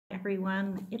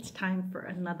everyone. It's time for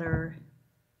another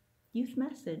youth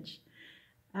message.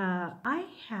 I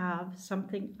have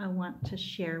something I want to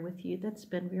share with you that's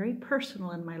been very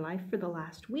personal in my life for the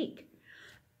last week.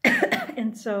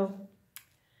 And so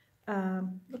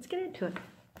let's get into it.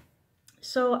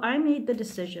 So I made the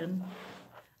decision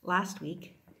last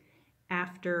week,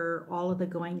 after all of the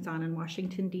goings on in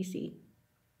Washington, D.C.,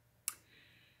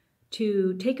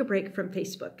 to take a break from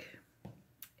Facebook.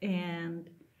 And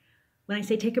when I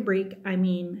say take a break, I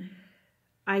mean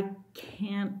I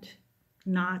can't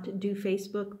not do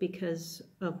Facebook because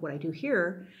of what I do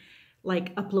here,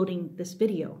 like uploading this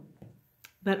video.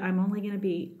 But I'm only going to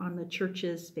be on the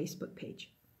church's Facebook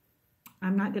page.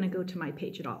 I'm not going to go to my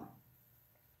page at all.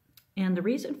 And the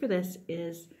reason for this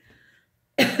is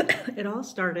it all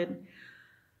started,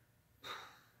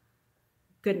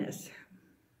 goodness,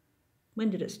 when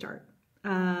did it start?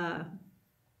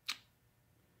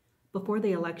 Before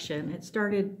the election. It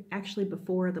started actually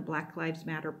before the Black Lives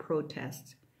Matter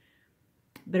protests,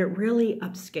 but it really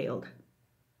upscaled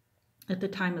at the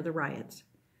time of the riots.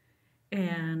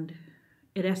 And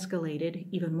it escalated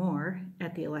even more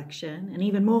at the election, and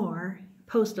even more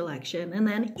post-election, and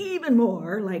then even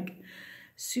more, like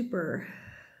super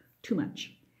too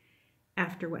much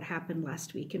after what happened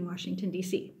last week in Washington,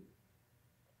 D.C.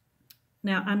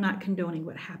 Now, I'm not condoning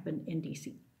what happened in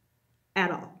D.C.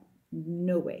 at all.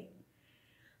 No way.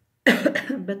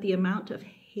 But the amount of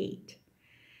hate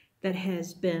that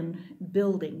has been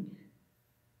building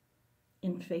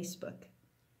in Facebook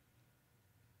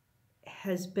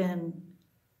has been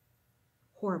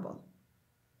horrible.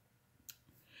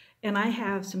 And I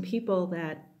have some people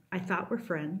that I thought were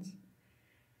friends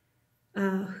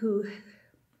who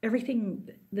everything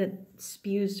that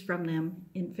spews from them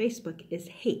in Facebook is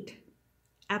hate.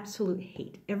 Absolute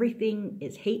hate. Everything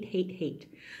is hate, hate,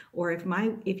 hate. Or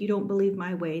if you don't believe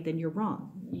my way, then you're wrong.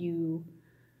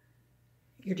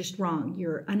 You're just wrong.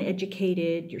 You're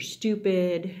uneducated. You're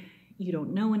stupid. You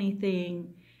don't know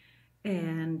anything.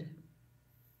 And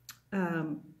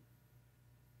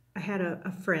I had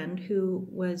a friend who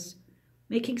was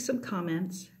making some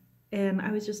comments, and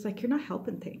I was just like, you're not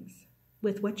helping things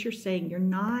with what you're saying. You're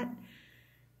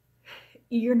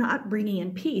not bringing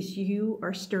in peace. You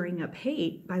are stirring up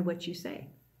hate by what you say.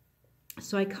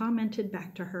 So I commented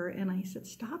back to her and I said,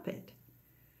 stop it.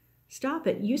 Stop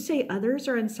it. You say others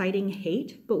are inciting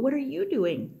hate, but what are you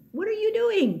doing? What are you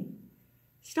doing?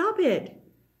 Stop it.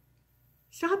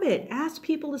 Stop it. Ask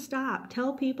people to stop.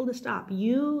 Tell people to stop.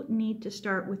 You need to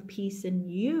start with peace in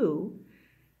you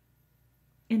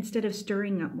instead of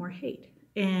stirring up more hate.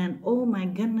 And oh my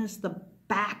goodness, the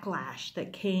backlash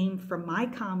that came from my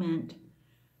comment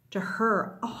to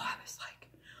her, oh, I was like,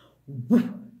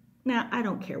 whoop. Now, I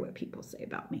don't care what people say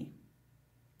about me,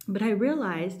 but I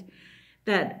realized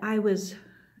that I was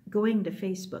going to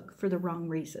Facebook for the wrong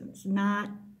reasons, not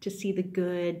to see the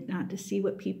good, not to see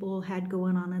what people had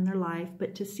going on in their life,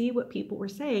 but to see what people were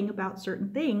saying about certain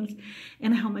things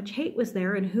and how much hate was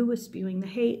there and who was spewing the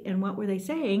hate and what were they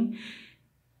saying.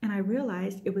 And I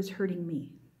realized it was hurting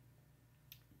me.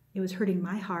 It was hurting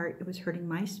my heart. It was hurting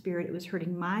my spirit. It was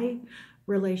hurting my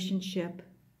relationship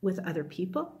with other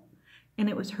people. And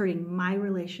it was hurting my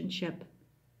relationship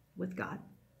with God.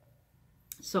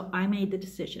 So I made the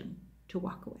decision to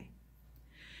walk away.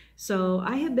 So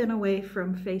I have been away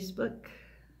from Facebook,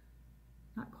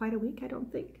 not quite a week, I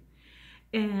don't think.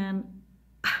 And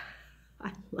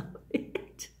I love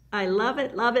it. I love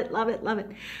it, love it, love it, love it.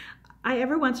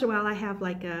 Every once in a while I have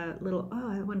like a little,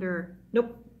 I wonder,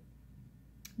 nope.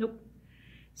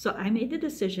 So I made the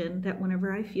decision that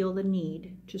whenever I feel the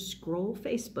need to scroll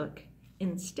Facebook,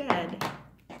 instead,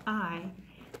 I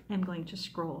am going to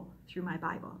scroll through my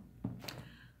Bible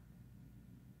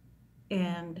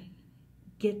and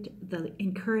get the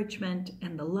encouragement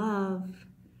and the love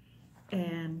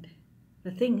and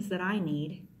the things that I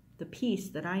need, the peace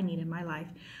that I need in my life,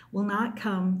 will not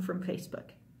come from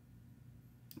Facebook.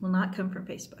 Will not come from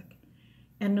Facebook.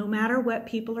 And no matter what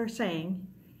people are saying,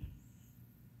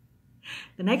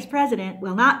 the next president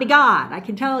will not be God, I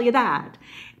can tell you that.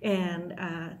 And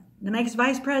the next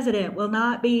vice president will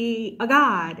not be a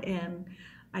God. And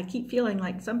I keep feeling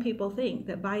like some people think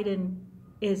that Biden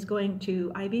is going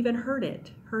to, I've even heard it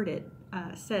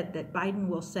said that Biden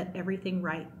will set everything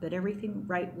right, that everything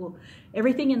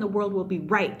in the world will be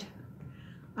right.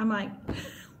 I'm like,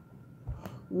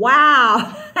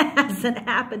 wow, that hasn't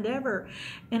happened ever.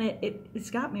 And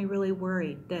it's got me really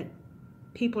worried that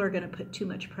people are going to put too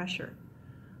much pressure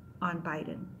on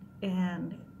Biden.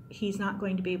 And he's not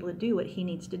going to be able to do what he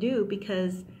needs to do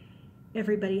because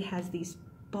everybody has these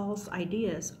false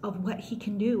ideas of what he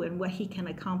can do and what he can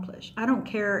accomplish. I don't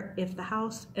care if the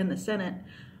House and the Senate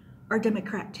are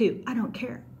Democrat too. I don't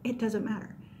care. It doesn't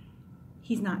matter.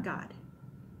 He's not God.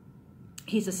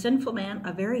 He's a sinful man,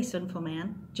 a very sinful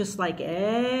man, just like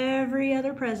every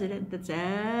other president that's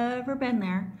ever been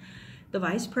there. The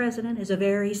vice president is a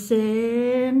very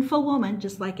sinful woman,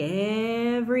 just like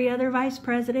every other vice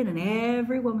president and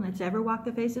every woman that's ever walked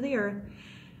the face of the earth.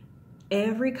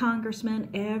 Every congressman,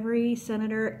 every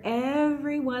senator,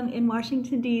 everyone in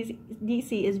Washington,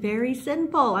 D.C. is very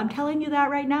sinful. I'm telling you that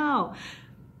right now.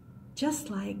 Just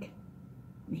like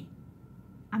me.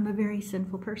 I'm a very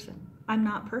sinful person. I'm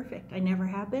not perfect. I never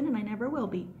have been and I never will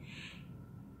be.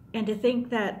 And to think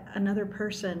that another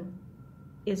person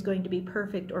is going to be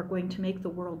perfect or going to make the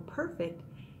world perfect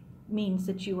means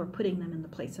that you are putting them in the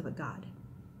place of a God.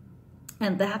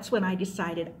 And that's when I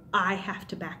decided I have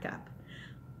to back up.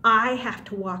 I have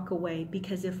to walk away,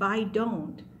 because if I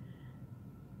don't,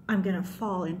 I'm going to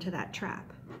fall into that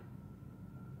trap.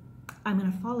 I'm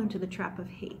going to fall into the trap of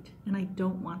hate, and I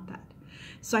don't want that.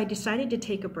 So I decided to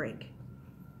take a break.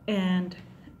 And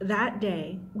that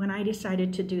day, when I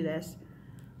decided to do this,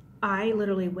 I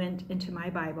literally went into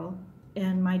my Bible,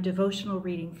 and my devotional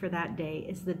reading for that day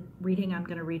is the reading I'm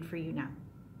going to read for you now.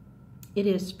 It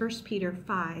is 1 Peter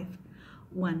 5,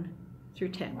 1 through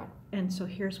 10. And so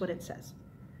here's what it says.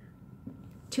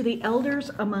 To the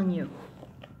elders among you,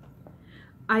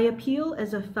 I appeal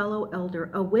as a fellow elder,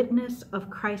 a witness of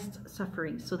Christ's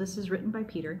sufferings. So this is written by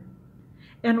Peter,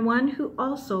 and one who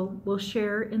also will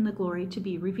share in the glory to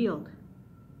be revealed.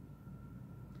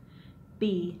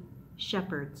 Be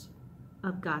shepherds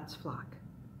of God's flock,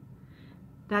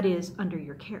 that is, under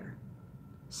your care,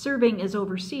 serving as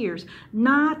overseers,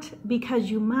 not because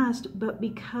you must, but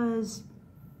because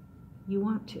you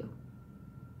want to.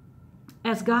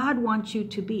 As God wants you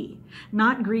to be,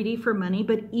 not greedy for money,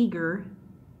 but eager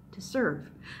to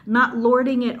serve, not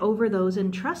lording it over those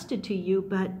entrusted to you,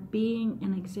 but being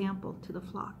an example to the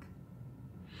flock.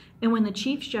 And when the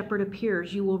chief shepherd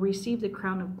appears, you will receive the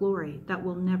crown of glory that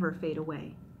will never fade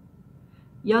away.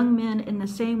 Young men, in the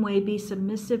same way, be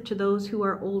submissive to those who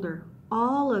are older.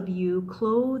 All of you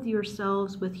clothe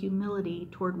yourselves with humility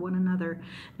toward one another,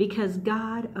 because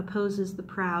God opposes the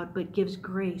proud, but gives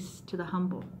grace to the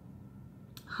humble.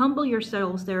 Humble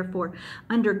yourselves, therefore,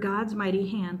 under God's mighty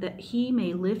hand, that he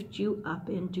may lift you up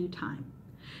in due time.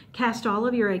 Cast all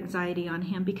of your anxiety on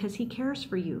him, because he cares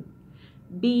for you.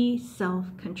 Be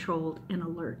self-controlled and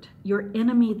alert. Your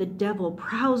enemy, the devil,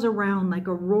 prowls around like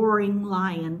a roaring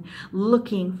lion,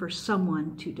 looking for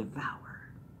someone to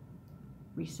devour.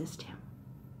 Resist him.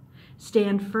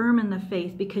 Stand firm in the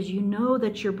faith, because you know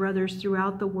that your brothers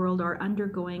throughout the world are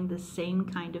undergoing the same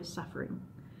kind of suffering.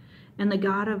 And the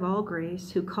God of all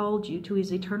grace, who called you to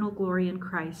his eternal glory in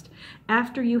Christ,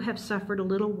 after you have suffered a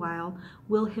little while,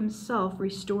 will himself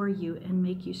restore you and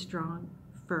make you strong,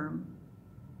 firm,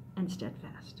 and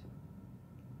steadfast.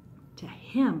 To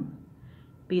him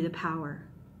be the power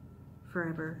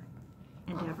forever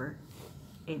and ever.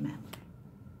 Amen.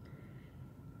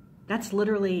 That's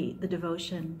literally the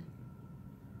devotion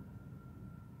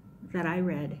that I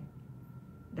read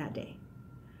that day,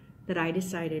 that I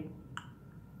decided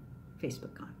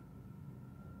Facebook on.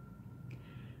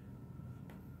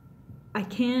 I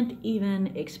can't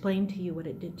even explain to you what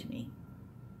it did to me.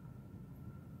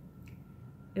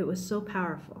 It was so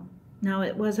powerful. Now,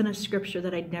 it wasn't a scripture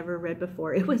that I'd never read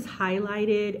before. It was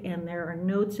highlighted, and there are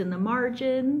notes in the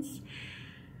margins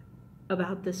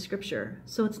about this scripture.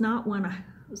 So it's not one I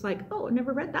was like, oh, I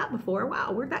never read that before.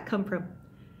 Wow, where'd that come from?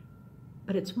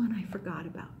 But it's one I forgot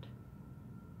about.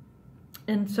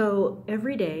 And so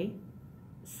every day,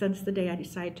 since the day I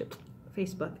decided to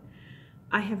Facebook,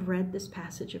 I have read this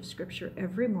passage of scripture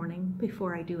every morning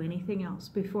before I do anything else.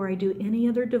 Before I do any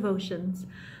other devotions,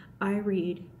 I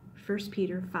read 1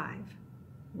 Peter 5,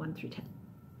 1 through 10,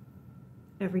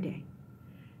 every day.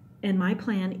 And my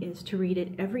plan is to read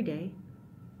it every day,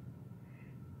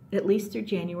 at least through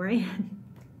January,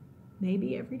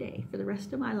 maybe every day for the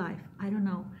rest of my life. I don't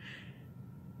know.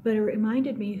 But it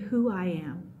reminded me who I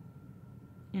am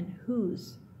and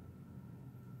whose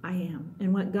I am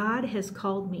and what God has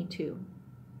called me to.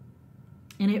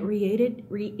 And it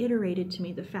reiterated to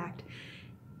me the fact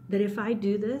that if I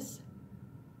do this,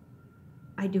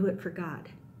 I do it for God.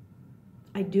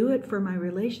 I do it for my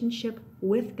relationship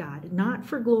with God, not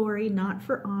for glory, not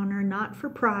for honor, not for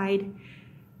pride.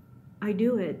 I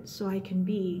do it so I can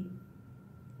be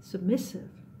submissive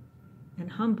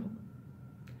and humble,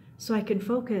 so I can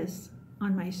focus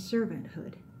on my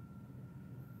servanthood,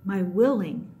 my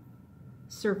willing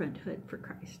servanthood for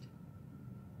Christ.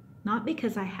 Not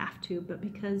because I have to, but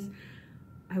because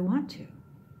I want to.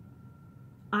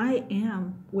 I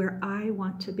am where I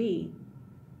want to be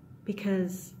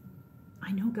because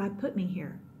I know God put me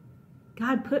here.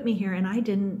 God put me here and I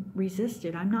didn't resist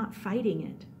it. I'm not fighting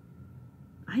it.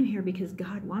 I'm here because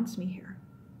God wants me here.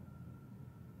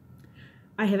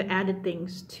 I have added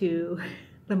things to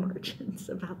the margins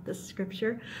about this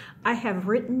scripture. I have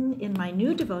written in my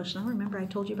new devotional, remember I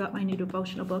told you about my new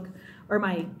devotional book, or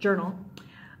my journal.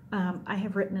 I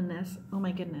have written in this, oh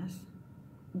my goodness,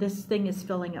 this thing is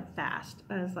filling up fast.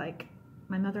 I was like,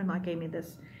 my mother-in-law gave me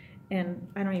this, and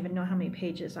I don't even know how many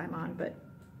pages I'm on, but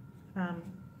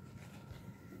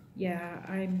yeah,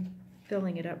 I'm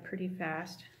filling it up pretty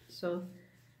fast. So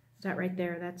that right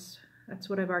there, that's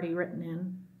what I've already written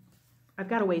in. I've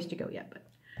got a ways to go yet, but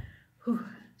whew.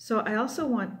 So I also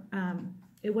want,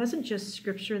 it wasn't just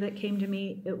scripture that came to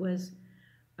me, it was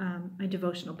my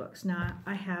devotional books. Now,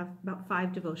 I have about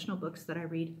 5 devotional books that I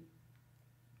read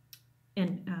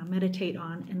and meditate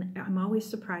on, and I'm always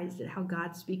surprised at how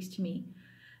God speaks to me,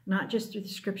 not just through the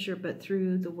scripture, but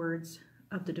through the words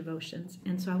of the devotions.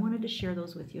 And so I wanted to share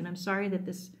those with you, and I'm sorry that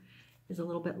this is a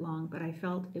little bit long, but I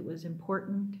felt it was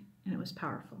important and it was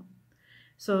powerful.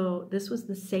 So this was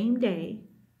the same day,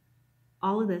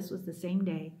 all of this was the same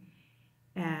day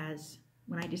as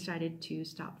when I decided to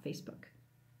stop Facebook.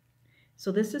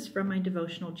 So this is from my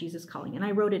devotional, Jesus Calling, and I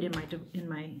wrote it in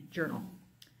my journal.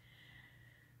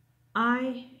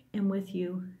 I am with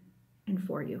you and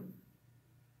for you.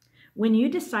 When you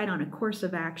decide on a course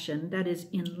of action that is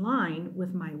in line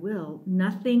with my will,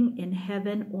 nothing in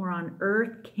heaven or on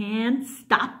earth can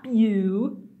stop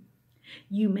you.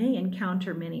 You may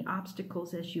encounter many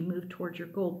obstacles as you move towards your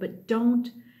goal, but don't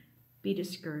be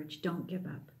discouraged. Don't give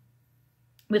up.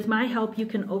 With my help, you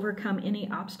can overcome any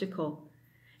obstacle.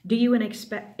 Do you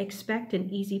expect an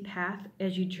easy path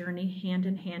as you journey hand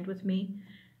in hand with me?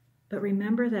 But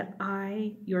remember that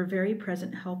I, your very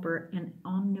present helper, am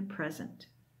omnipresent,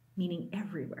 meaning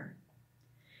everywhere.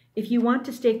 If you want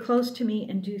to stay close to me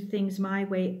and do things my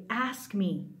way, ask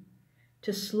me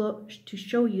to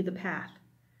show you the path.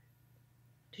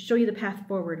 To show you the path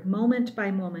forward, moment by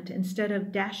moment, instead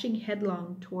of dashing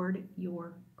headlong toward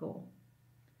your goal.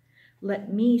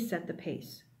 Let me set the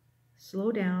pace.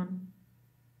 Slow down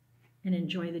and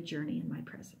enjoy the journey in my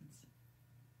presence.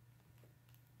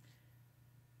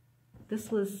 This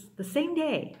was the same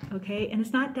day, okay? And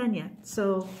it's not done yet.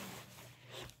 So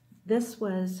this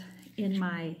was in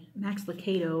my Max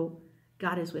Lucado,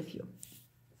 God is with you.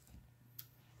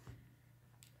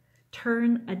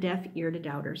 Turn a deaf ear to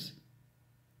doubters.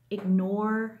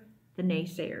 Ignore the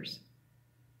naysayers.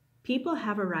 People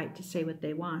have a right to say what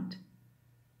they want,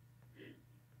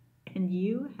 and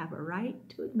you have a right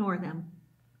to ignore them.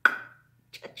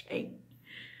 Cha-ching.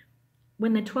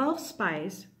 When the 12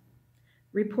 spies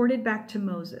reported back to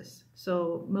Moses,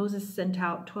 so Moses sent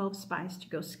out 12 spies to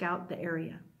go scout the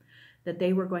area that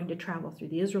they were going to travel through,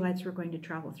 the Israelites were going to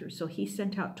travel through. So he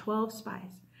sent out 12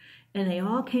 spies, and they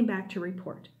all came back to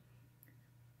report.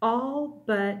 All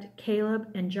but Caleb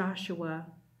and Joshua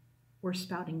were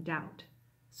spouting doubt.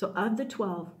 So of the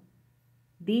 12,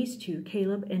 these two,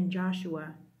 Caleb and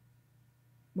Joshua,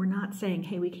 were not saying,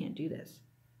 hey, we can't do this.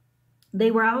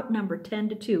 They were outnumbered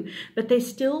 10-2, but they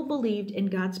still believed in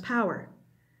God's power.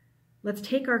 Let's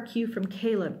take our cue from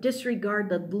Caleb. Disregard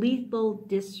the lethal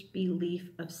disbelief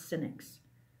of cynics.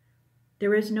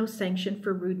 There is no sanction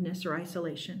for rudeness or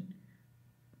isolation.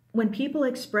 When people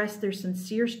express their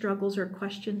sincere struggles or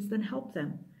questions, then help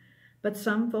them. But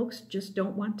some folks just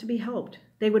don't want to be helped.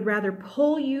 They would rather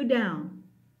pull you down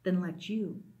than let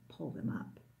you pull them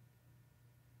up.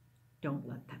 Don't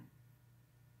let them.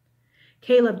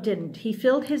 Caleb didn't. He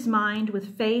filled his mind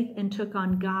with faith and took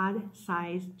on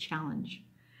God-sized challenge.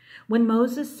 When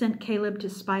Moses sent Caleb to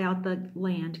spy out the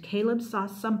land, Caleb saw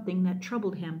something that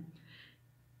troubled him,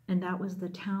 and that was the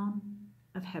town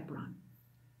of Hebron.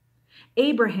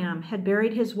 Abraham had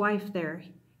buried his wife there.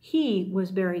 He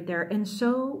was buried there, and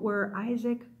so were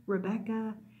Isaac,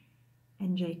 Rebekah,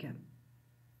 and Jacob.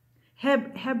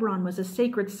 Hebron was a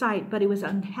sacred site, but it was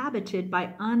inhabited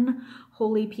by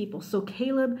unholy people. So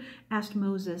Caleb asked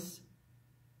Moses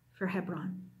for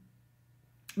Hebron.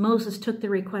 Moses took the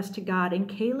request to God, and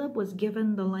Caleb was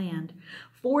given the land.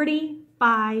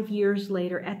 45 years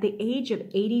later, at the age of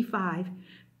 85,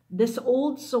 this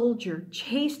old soldier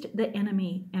chased the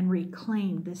enemy and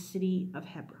reclaimed the city of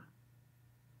Hebron.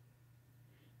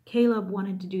 Caleb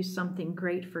wanted to do something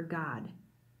great for God.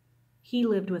 He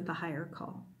lived with a higher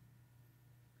call.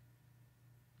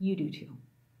 You do too.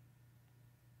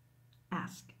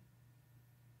 Ask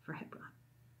for Hebron.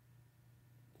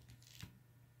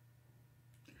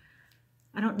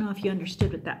 I don't know if you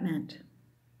understood what that meant.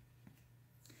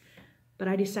 But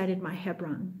I decided my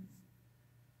Hebron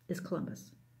is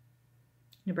Columbus,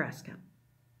 Nebraska,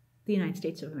 the United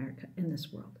States of America in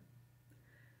this world.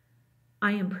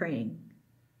 I am praying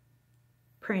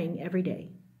every day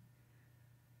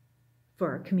for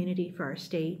our community, for our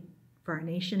state, for our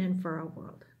nation, and for our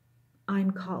world. I'm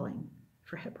calling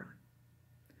for Hebron.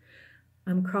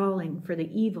 I'm calling for the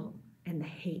evil and the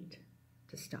hate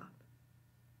to stop.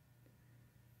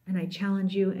 And I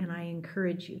challenge you and I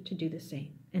encourage you to do the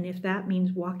same. And if that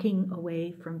means walking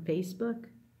away from Facebook,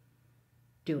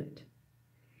 do it.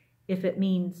 If it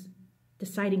means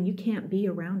deciding you can't be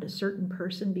around a certain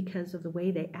person because of the way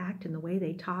they act and the way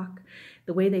they talk,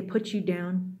 the way they put you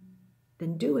down,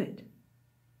 then do it.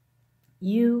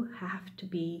 You have to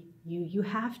be you. You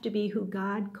have to be who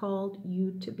God called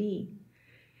you to be.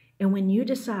 And when you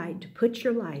decide to put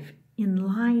your life in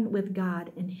line with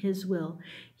God and His will,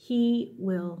 He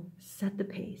will set the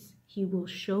pace. He will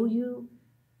show you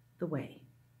the way.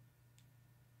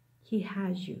 He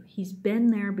has you. He's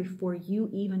been there before you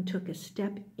even took a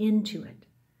step into it.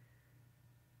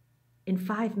 In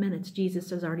 5 minutes,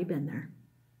 Jesus has already been there.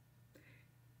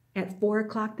 At 4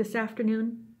 o'clock this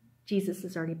afternoon, Jesus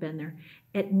has already been there.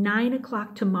 At 9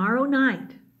 o'clock tomorrow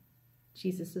night,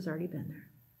 Jesus has already been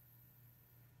there.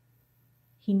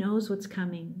 He knows what's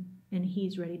coming, and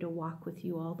He's ready to walk with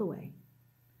you all the way.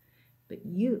 But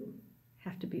you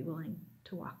have to be willing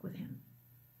to walk with Him.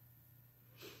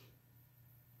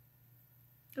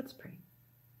 Let's pray.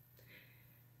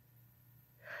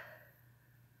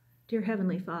 Dear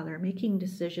Heavenly Father, making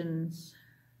decisions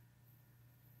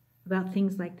about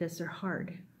things like this are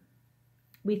hard.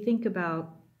 We think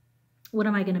about, what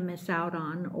am I going to miss out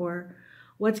on? Or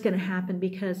what's going to happen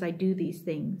because I do these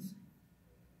things?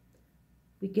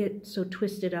 We get so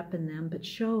twisted up in them, but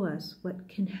show us what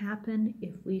can happen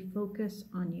if we focus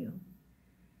on You.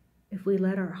 If we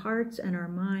let our hearts and our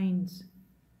minds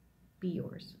be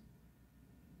Yours.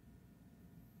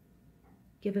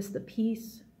 Give us the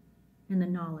peace and the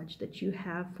knowledge that You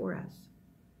have for us.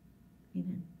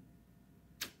 Amen.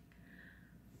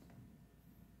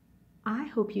 I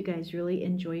hope you guys really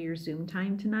enjoy your Zoom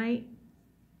time tonight.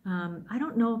 I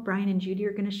don't know if Brian and Judy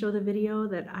are going to show the video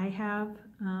that I have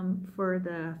for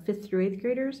the 5th through 8th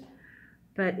graders,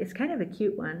 but it's kind of a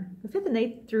cute one. The 5th and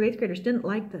 8th through 8th graders didn't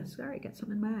like this. Sorry, got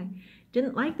something in my eye.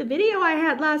 Didn't like the video I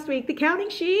had last week, the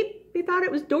counting sheet. They thought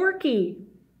it was dorky.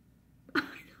 I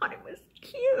thought it was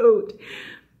cute.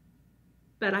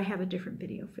 But I have a different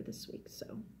video for this week, so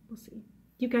we'll see.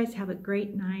 You guys have a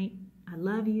great night. I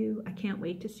love you. I can't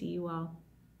wait to see you all.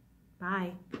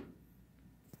 Bye.